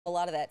a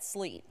lot of that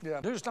sleet. Yeah,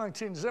 News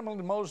 19's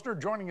Emily Mosner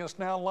joining us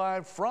now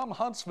live from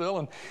Huntsville.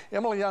 And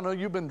Emily, I know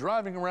you've been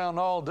driving around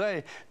all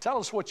day. Tell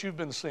us what you've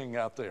been seeing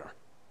out there.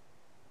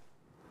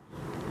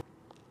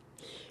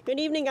 Good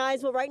evening,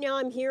 guys. Well, right now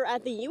I'm here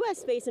at the U.S.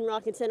 Space and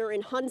Rocket Center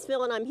in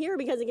Huntsville, and I'm here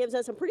because it gives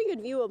us a pretty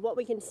good view of what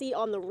we can see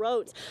on the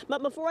roads.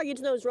 But before I get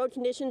to those road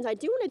conditions, I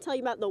do want to tell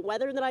you about the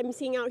weather that I'm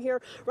seeing out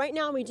here. Right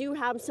now, we do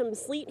have some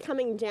sleet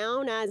coming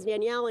down, as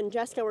Danielle and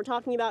Jessica were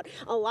talking about.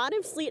 A lot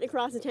of sleet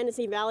across the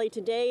Tennessee Valley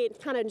today.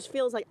 It kind of just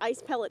feels like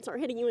ice pellets are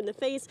hitting you in the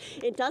face.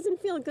 It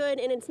doesn't feel good,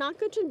 and it's not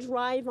good to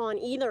drive on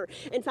either.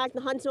 In fact,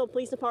 the Huntsville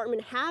Police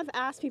Department have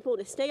asked people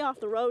to stay off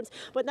the roads,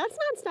 but that's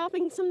not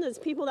stopping some of those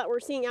people that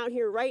we're seeing out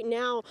here right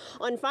now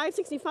on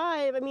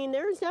 565. I mean,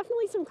 there's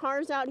definitely some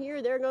cars out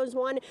here. There goes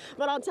one.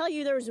 But I'll tell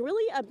you, there's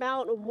really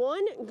about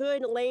one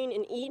good lane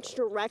in each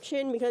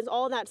direction because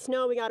all that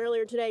snow we got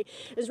earlier today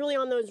is really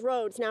on those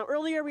roads. Now,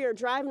 earlier we were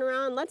driving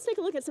around. Let's take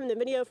a look at some of the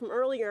video from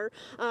earlier.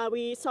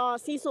 We saw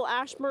Cecil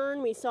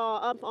Ashburn. We saw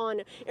up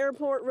on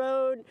Airport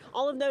Road,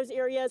 all of those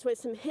areas with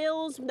some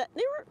hills that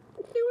they were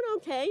doing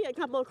okay. A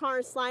couple of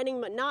cars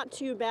sliding, but not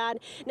too bad.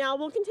 Now,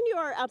 we'll continue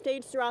our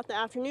updates throughout the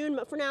afternoon,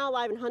 but for now,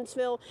 live in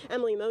Huntsville,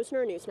 Emily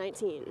Mosner, News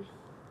 19.